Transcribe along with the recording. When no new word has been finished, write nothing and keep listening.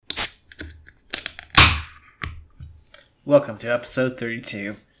Welcome to episode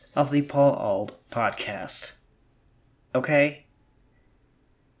 32 of the Paul Ald podcast. Okay?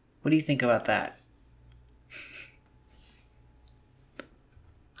 What do you think about that?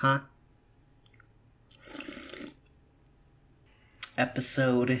 Huh?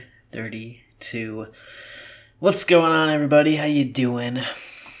 Episode 32. What's going on, everybody? How you doing?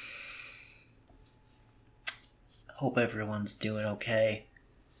 Hope everyone's doing okay.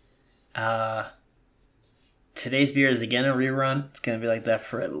 Today's beer is again a rerun. It's going to be like that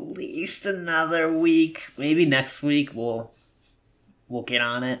for at least another week. Maybe next week we'll get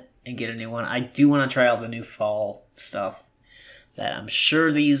on it and get a new one. I do want to try out the new fall stuff that I'm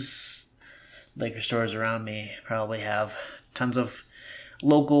sure these liquor stores around me probably have tons of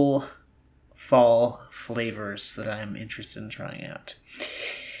local fall flavors that I'm interested in trying out.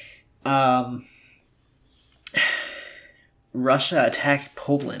 Russia attacked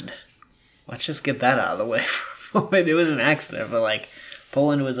Poland. Let's just get that out of the way. It was an accident, but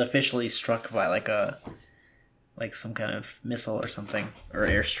Poland was officially struck by some kind of missile or something, or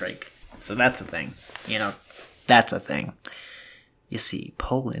airstrike. So that's a thing. That's a thing. You see,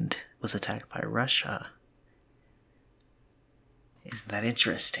 Poland was attacked by Russia. Isn't that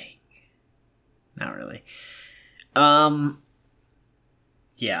interesting? Not really.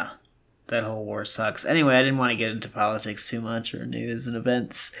 Yeah. That whole war sucks. Anyway, I didn't want to get into politics too much or news and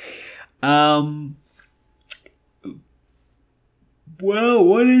events. Well,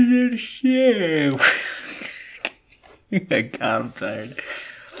 what is there to share? God, I'm tired.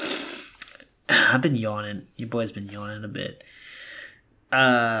 I've been yawning. Your boy's been yawning a bit.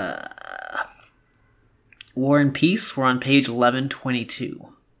 War and Peace. We're on page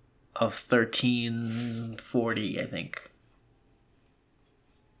 1122 of 1340, I think.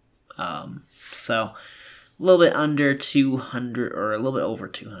 So a little bit under 200, or a little bit over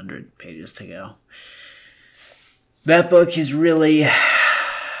 200 pages to go. That book is really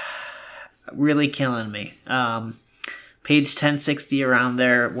killing me. Page 1060, around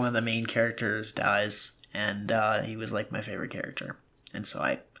there, one of the main characters dies, and he was like my favorite character. And so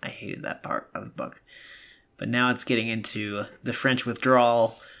I hated that part of the book. But now it's getting into the French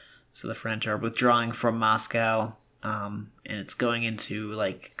withdrawal. So the French are withdrawing from Moscow. And it's going into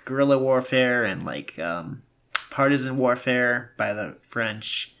guerrilla warfare and partisan warfare by the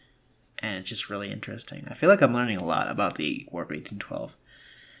French, and it's just really interesting. I feel like I'm learning a lot about the War of 1812.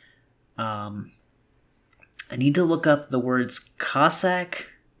 I need to look up the words Cossack,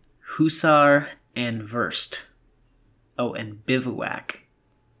 Hussar, and Verst. Oh, and bivouac.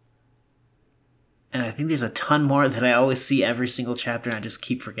 And I think there's a ton more that I always see every single chapter, and I just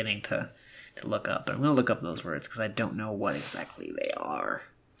keep forgetting to look up. But I'm going to look up those words because I don't know what exactly they are.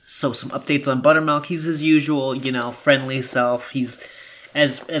 So some updates on Buttermilk. He's his usual, friendly self. He's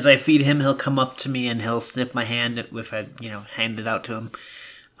as I feed him, he'll come up to me and he'll sniff my hand if I, hand it out to him.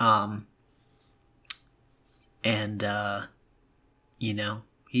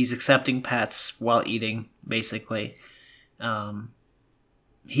 He's accepting pets while eating, basically.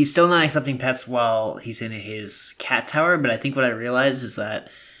 He's still not accepting pets while he's in his cat tower, but I think what I realized is that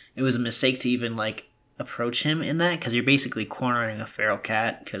it was a mistake to even, approach him in that, because you're basically cornering a feral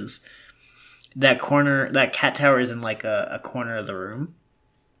cat, because that cat tower is in, a corner of the room,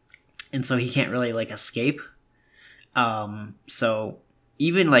 and so he can't really, escape. So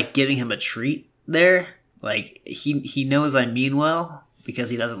even, giving him a treat there, he knows I mean well,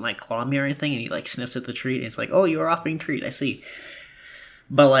 because he doesn't, claw me or anything, and he, sniffs at the treat, and it's like, oh, you're offering treat, I see.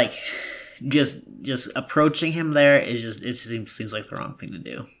 But, just approaching him there it seems like the wrong thing to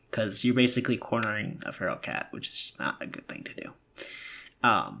do, because you're basically cornering a feral cat, which is just not a good thing to do.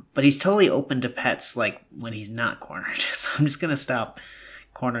 But he's totally open to pets when he's not cornered, so I'm just gonna stop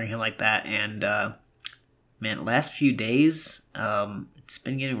cornering him like that. And man, last few days it's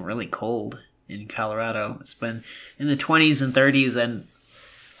been getting really cold in Colorado. It's been in the 20s and 30s, and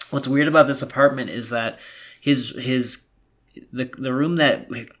what's weird about this apartment is that the room that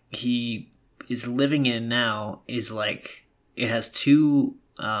he is living in now is it has two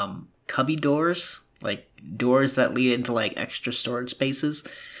cubby doors, doors that lead into extra storage spaces,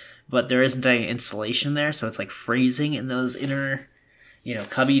 but there isn't any insulation there, so it's freezing in those inner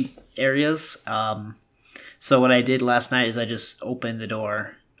cubby areas. So what I did last night is I just opened the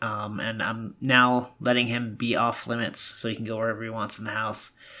door, and I'm now letting him be off limits so he can go wherever he wants in the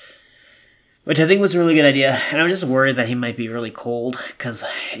house, which I think was a really good idea. And I was just worried that he might be really cold, because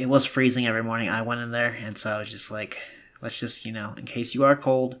it was freezing every morning I went in there. And so I was just let's just, in case you are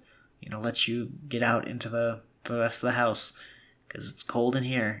cold, let you get out into the rest of the house, because it's cold in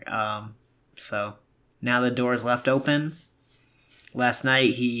here. So now the door is left open. Last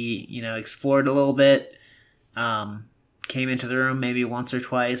night he, explored a little bit. came into the room maybe once or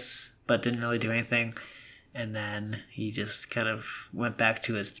twice, but didn't really do anything. And then he just kind of went back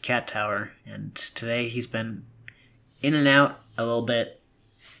to his cat tower. And today he's been in and out a little bit.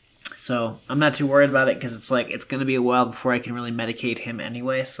 So I'm not too worried about it because it's like it's going to be a while before I can really medicate him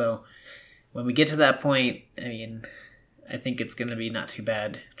anyway. So when we get to that point, I mean, I think it's going to be not too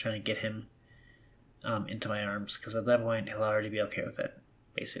bad trying to get him into my arms, because at that point he'll already be okay with it,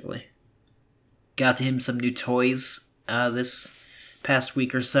 basically. Got him some new toys this past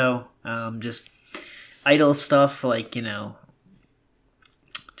week or so. Just idle stuff like,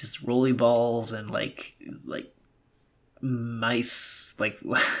 just rolly balls and like mice, like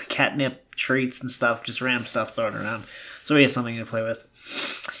catnip treats and stuff, just random stuff thrown around. So he has something to play with.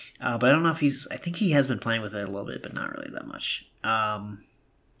 But I don't know if I think he has been playing with it a little bit, but not really that much.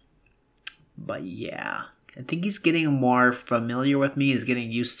 But yeah, I think he's getting more familiar with me. He's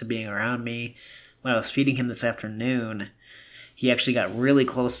getting used to being around me. When I was feeding him this afternoon, he actually got really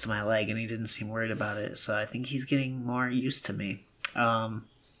close to my leg and he didn't seem worried about it. So I think he's getting more used to me.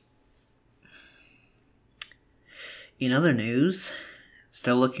 In other news,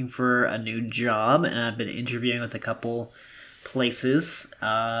 still looking for a new job, and I've been interviewing with a couple places.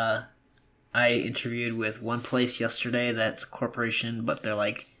 I interviewed with one place yesterday that's a corporation, but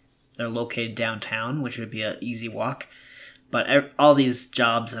they're located downtown, which would be an easy walk. But all these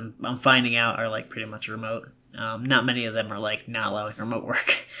jobs I'm finding out are like pretty much remote. Not many of them are like not allowing remote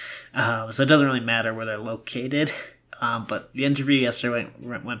work, so it doesn't really matter where they're located. But the interview yesterday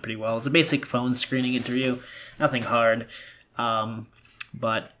went pretty well. It was a basic phone screening interview, nothing hard.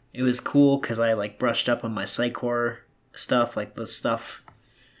 But it was cool because I like brushed up on my Psychor stuff, like the stuff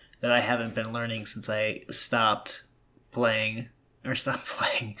that I haven't been learning since I stopped since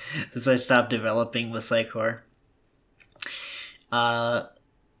I stopped developing with Psychor.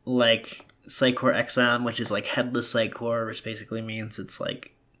 Like Psychor XM, which is like headless Psychor, which basically means it's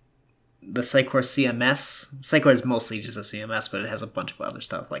like the Psychor CMS. Psychor is mostly just a CMS, but it has a bunch of other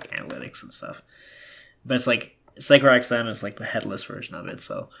stuff like analytics and stuff. But it's like Psychor XM is like the headless version of it,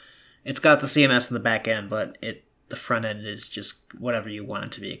 so it's got the CMS in the back end, but the front end is just whatever you want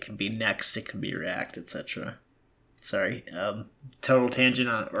it to be. It can be Next, it can be React, etc. Sorry, total tangent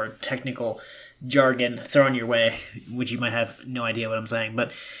or technical jargon thrown your way, which you might have no idea what I'm saying,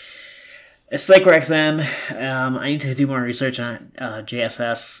 but it's Psychor XM. I need to do more research on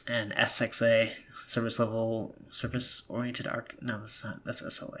JSS and SXA, service oriented arc. No, that's not. That's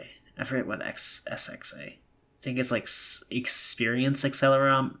SLA. I forget what SXA. I think it's like Experience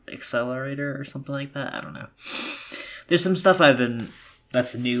Accelerator or something like that. I don't know. There's some stuff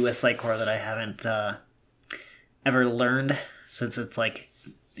that's new with Psychor that I haven't ever learned since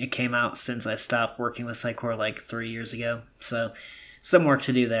it came out since I stopped working with Psychor like 3 years ago. So some work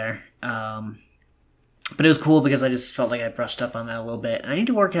to do there. But it was cool because I just felt like I brushed up on that a little bit. And I need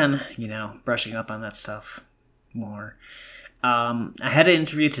to work on, brushing up on that stuff more. I had an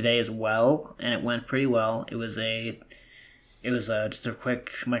interview today as well, and it went pretty well. It was just a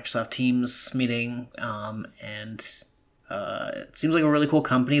quick Microsoft Teams meeting, and it seems like a really cool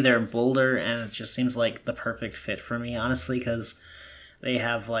company. They're in Boulder, and it just seems like the perfect fit for me, honestly, because they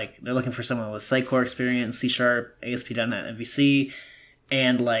have they're looking for someone with Psychor experience, C#, ASP.NET MVC,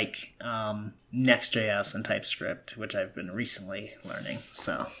 and Next.js and TypeScript, which I've been recently learning.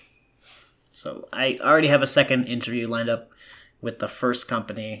 So I already have a second interview lined up with the first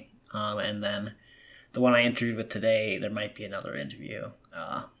company, and then the one I interviewed with today, there might be another interview.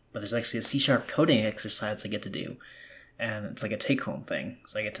 But there's actually a C# coding exercise I get to do, and it's like a take-home thing.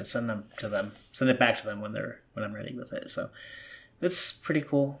 So I get to send it back to them when I'm ready with it. So it's pretty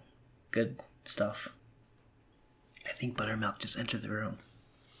cool, good stuff. I think Buttermilk just entered the room.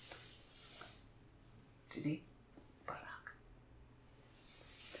 Did he? Buttermilk.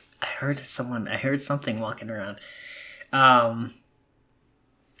 I heard something walking around.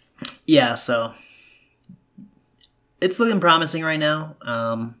 Yeah, so it's looking promising right now.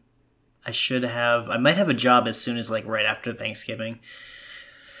 I might have a job as soon as right after Thanksgiving.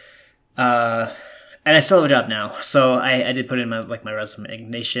 And I still have a job now. So I did put in my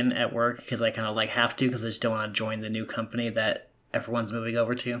resignation at work because I kind of have to, because I just don't want to join the new company that everyone's moving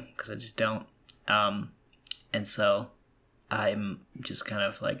over to, because I just don't. And so I'm just kind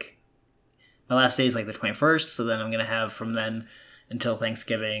of my last day is the 21st, so then I'm going to have from then until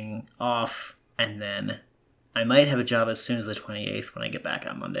Thanksgiving off, and then I might have a job as soon as the 28th when I get back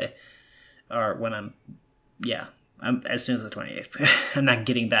on Monday. Or when I'm as soon as the 28th. I'm not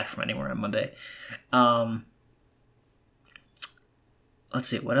getting back from anywhere on Monday. Let's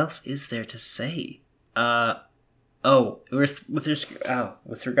see, what else is there to say? With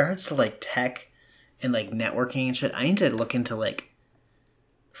regards to tech and like networking and shit, I need to look into like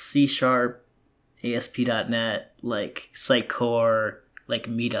C Sharp, ASP.NET, like Sitecore, like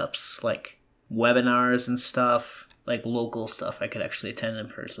meetups, like webinars and stuff, like local stuff I could actually attend in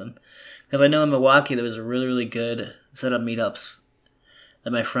person. Because I know in Milwaukee there was a really, really good set of meetups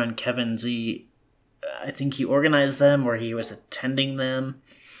that my friend Kevin Z, I think he organized them or he was attending them,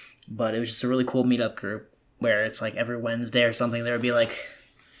 but it was just a really cool meetup group where it's like every Wednesday or something there would be like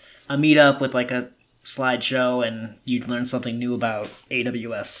a meetup with like a slideshow and you'd learn something new about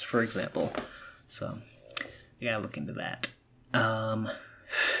AWS, for example. So you gotta look into that. I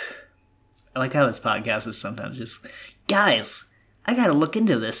like how this podcast is sometimes just, guys, I gotta look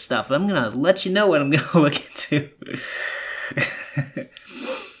into this stuff. I'm gonna let you know what I'm gonna look into.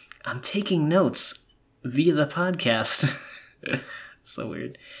 I'm taking notes via the podcast. So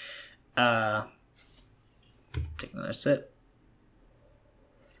weird. Take another sip.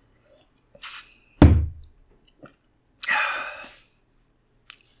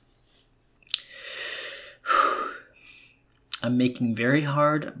 I'm making very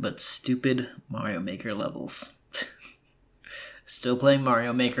hard but stupid Mario Maker levels. Still playing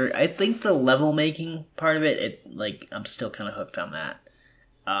Mario Maker. I think the level making part of it, I'm still kind of hooked on that.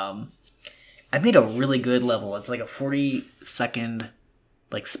 I made a really good level. It's like a 40-second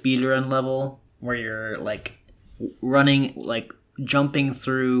like speedrun level where you're like running, like jumping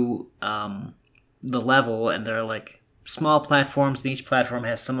through the level, and there are like small platforms, and each platform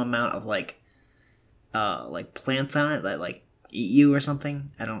has some amount of like plants on it that like eat you or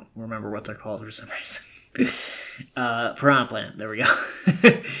something. I don't remember what they're called for some reason. Piranha plant, there we go.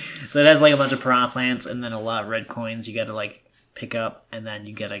 So it has like a bunch of piranha plants and then a lot of red coins you gotta like pick up, and then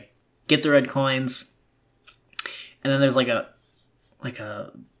you gotta get the red coins, and then there's like a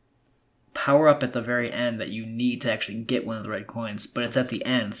power up at the very end that you need to actually get one of the red coins, but it's at the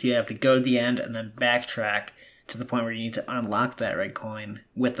end, so you have to go to the end and then backtrack to the point where you need to unlock that red coin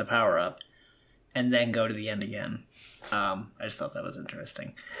with the power up and then go to the end again. I just thought that was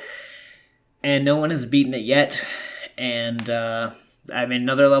interesting. And no one has beaten it yet. And I made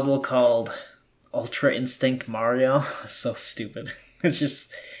another level called Ultra Instinct Mario. So stupid. It's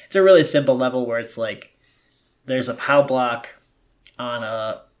a really simple level where it's like there's a POW block on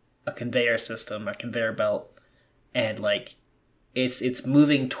a conveyor system, a conveyor belt, and like it's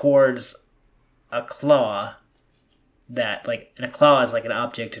moving towards a claw that like, and a claw is like an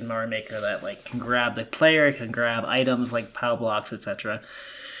object in Mario Maker that like can grab the player, can grab items like POW blocks, etc.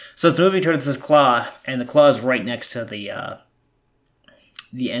 So it's moving towards this claw, and the claw is right next to the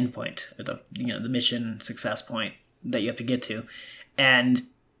end point, or the mission success point that you have to get to, and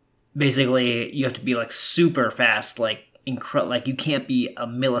basically you have to be like super fast, like you can't be a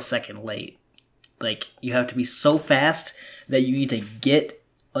millisecond late. Like you have to be so fast that you need to get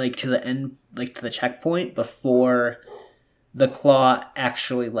like to the end, like to the checkpoint before the claw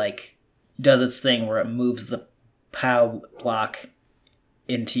actually like does its thing where it moves the POW block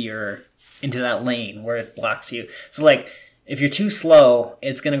into that lane where it blocks you. So like if you're too slow,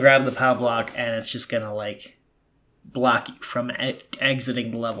 it's gonna grab the POW block and it's just gonna like block you from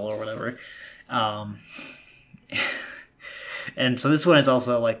exiting the level or whatever. And so this one is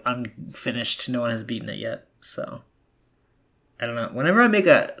also like unfinished. No one has beaten it yet. So I don't know. Whenever I make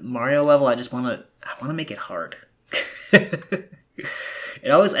a Mario level, I want to make it hard. It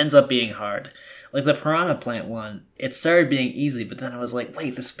always ends up being hard. Like the Piranha Plant one, it started being easy, but then I was like,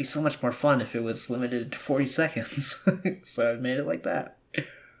 wait, this would be so much more fun if it was limited to 40 seconds. So I made it like that.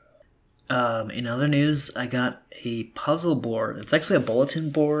 In other news, I got a puzzle board. It's actually a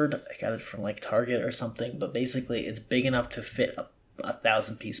bulletin board. I got it from like Target or something, but basically it's big enough to fit a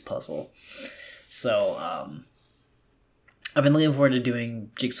 1,000-piece puzzle. So I've been looking forward to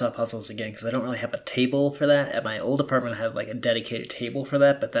doing jigsaw puzzles again because I don't really have a table for that. At my old apartment, I had like a dedicated table for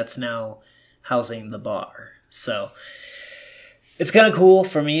that, but that's now housing the bar. So it's kind of cool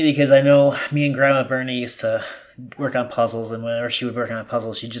for me because I know me and Grandma Bernie used to work on puzzles, and whenever she would work on a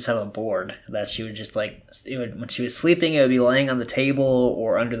puzzle, she'd just have a board that she would just like, when she was sleeping, it would be laying on the table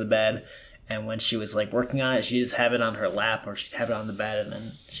or under the bed, and when she was like working on it, she'd just have it on her lap or she'd have it on the bed, and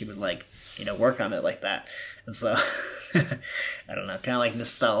then she would like, work on it like that. And so I don't know, kind of like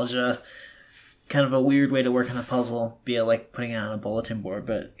nostalgia, kind of a weird way to work on a puzzle via like putting it on a bulletin board,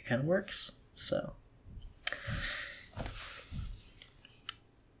 but it kind of works. So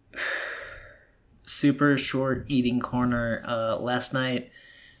super short eating corner. Last night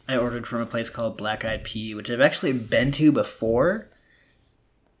I ordered from a place called Black Eyed Pea, which I've actually been to before.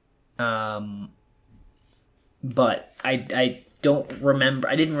 But I don't remember.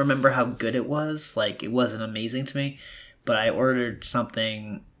 I didn't remember how good it was. Like, it wasn't amazing to me. But I ordered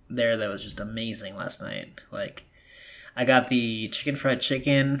something there that was just amazing last night. Like, I got the fried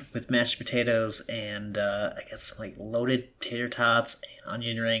chicken with mashed potatoes, and I got some like loaded tater tots and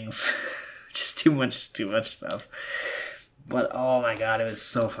onion rings. Just too much stuff. But oh my god, it was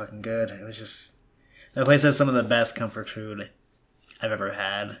so fucking good. It was just, that place has some of the best comfort food I've ever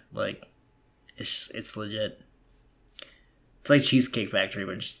had. Like, it's legit. It's like Cheesecake Factory,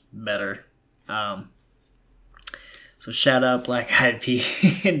 but just better. So shout out Black Eyed Pea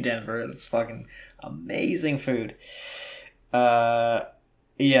in Denver. It's fucking amazing food. Yeah,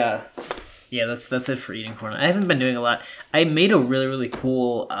 that's it for eating corner. I haven't been doing a lot. I made a really, really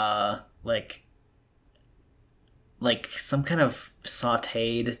cool like some kind of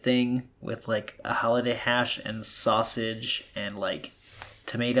sauteed thing with like a holiday hash and sausage and like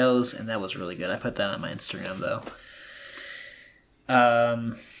tomatoes, and that was really good. I put that on my Instagram though.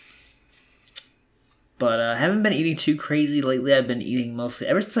 But I haven't been eating too crazy lately. I've been eating mostly,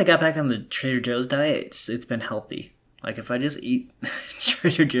 ever since I got back on the Trader Joe's diet, it's been healthy. Like, if I just eat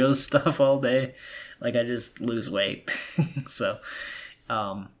Trader Joe's stuff all day, like, I just lose weight. So,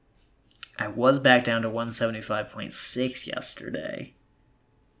 I was back down to 175.6 yesterday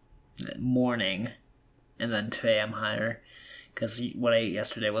morning, and then today I'm higher, because what I ate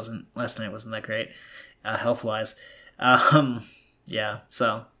last night wasn't that great, health-wise. Yeah,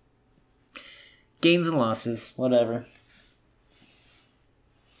 so gains and losses, whatever.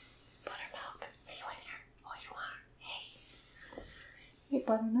 Buttermilk, are you in here? Oh, you are. Hey,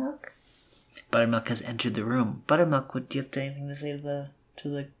 Buttermilk. Buttermilk has entered the room. Buttermilk, do you have anything to say to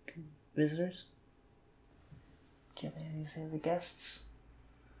the visitors? Do you have anything to say to the guests?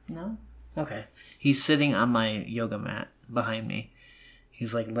 No? Okay. He's sitting on my yoga mat behind me.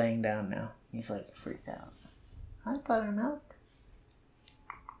 He's like laying down now. He's like freaked out. Hi, Buttermilk.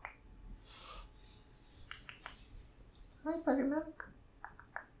 Hi, Buttermilk.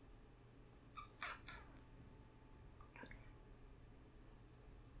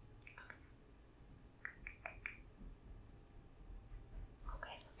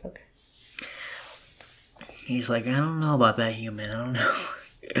 Okay, that's okay. He's like, I don't know about that human. I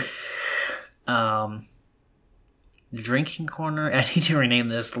don't know. Drinking corner. I need to rename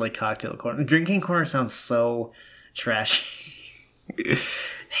this like cocktail corner. Drinking corner sounds so trashy. Hey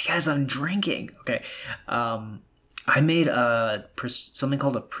guys, I'm drinking. Okay. I made something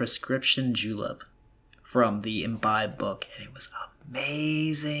called a prescription julep from the Imbibe book, and it was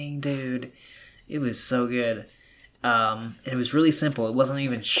amazing, dude. It was so good. And it was really simple. It wasn't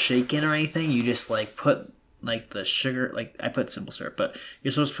even shaken or anything. You just like put like the sugar, like I put simple syrup, but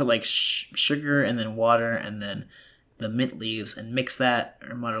you're supposed to put like sugar and then water and then the mint leaves and mix that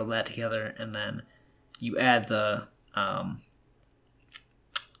or muddle that together, and then you add the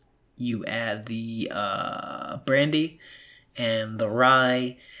brandy and the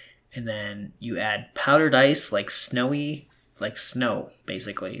rye, and then you add powdered ice, like snow,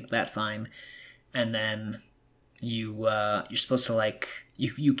 basically, that fine. And then you're supposed to like,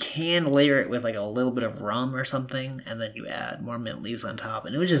 you can layer it with like a little bit of rum or something, and then you add more mint leaves on top,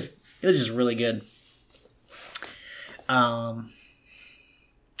 and it was just really good. And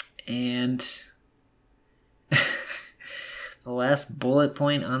the last bullet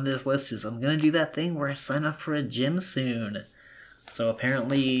point on this list is I'm going to do that thing where I sign up for a gym soon. So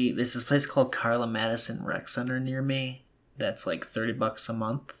apparently there's this place called Carla Madison Rec Center near me that's like $30 a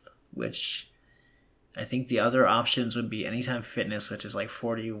month, which I think the other options would be Anytime Fitness, which is like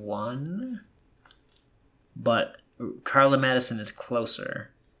 $41. But Carla Madison is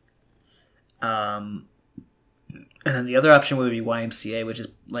closer. And then the other option would be YMCA, which is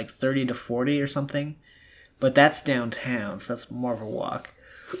like $30 to $40 or something. But that's downtown, so that's more of a walk.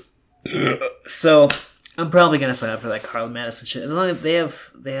 So I'm probably gonna sign up for that Carla Madison shit. As long as they have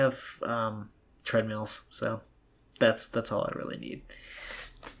treadmills, so that's all I really need.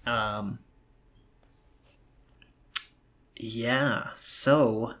 Yeah.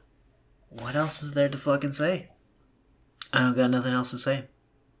 So what else is there to fucking say? I don't got nothing else to say.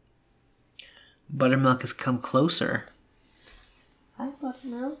 Buttermilk has come closer. Hi,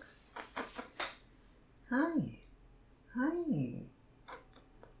 Buttermilk. Hi.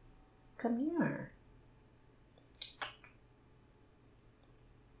 Come here.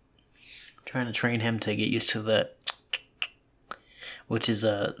 Trying to train him to get used to the, which is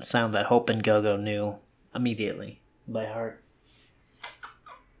a sound that Hope and Go-Go knew immediately by heart.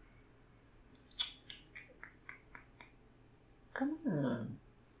 Come on.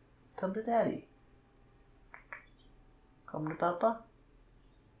 Come to Daddy. Come to Papa.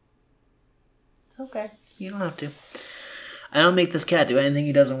 It's okay. You don't have to. I don't make this cat do anything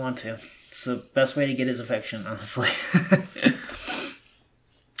he doesn't want to. It's the best way to get his affection, honestly.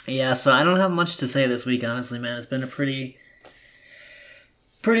 Yeah, so I don't have much to say this week, honestly, man. It's been a pretty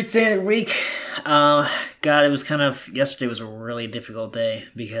standard week. God, it was yesterday was a really difficult day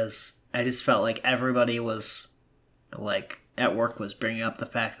because I just felt like everybody was, like, at work was bringing up the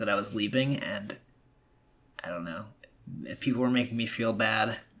fact that I was leaving, and I don't know. People were making me feel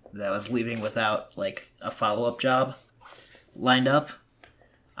bad that I was leaving without, like, a follow-up job lined up,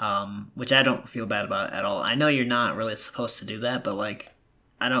 which I don't feel bad about at all. I know you're not really supposed to do that, but, like,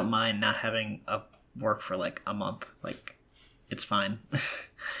 I don't mind not having a work for, like, a month. Like, it's fine.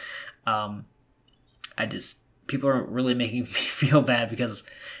 People are really making me feel bad because,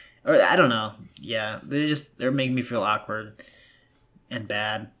 or I don't know. Yeah, they're making me feel awkward and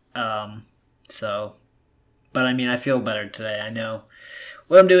bad. So, but I mean, I feel better today. I know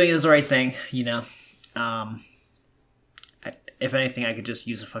what I'm doing is the right thing, you know. If anything, I could just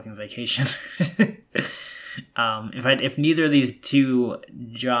use a fucking vacation. If neither of these two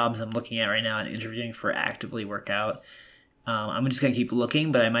jobs I'm looking at right now and interviewing for actively work out, I'm just gonna keep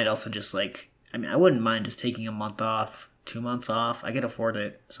looking. But I might also just I wouldn't mind just taking a month off, 2 months off. I could afford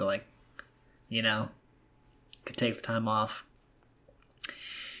it, so could take the time off.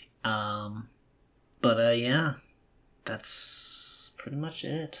 But yeah, that's pretty much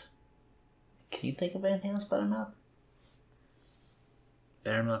it. Can you think of anything else, Buttermilk?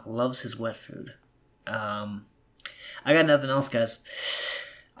 Buttermilk loves his wet food. I got nothing else, guys.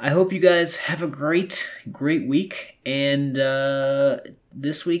 I hope you guys have a great week. And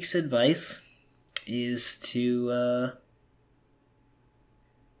this week's advice is to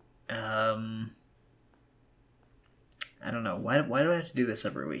I don't know. Why do I have to do this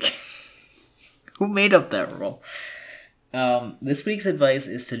every week? Who made up that rule? This week's advice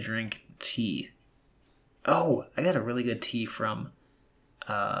is to drink tea. Oh, I got a really good tea from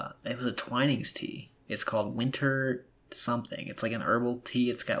it was a Twinings tea. It's called Winter something. It's like an herbal tea.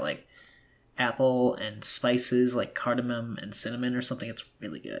 It's got like apple and spices like cardamom and cinnamon or something. It's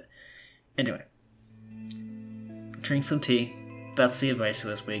really good. Anyway, drink some tea. That's the advice for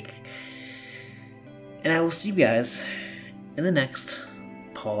this week. And I will see you guys in the next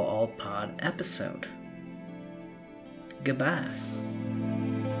Paul All Pod episode. Goodbye.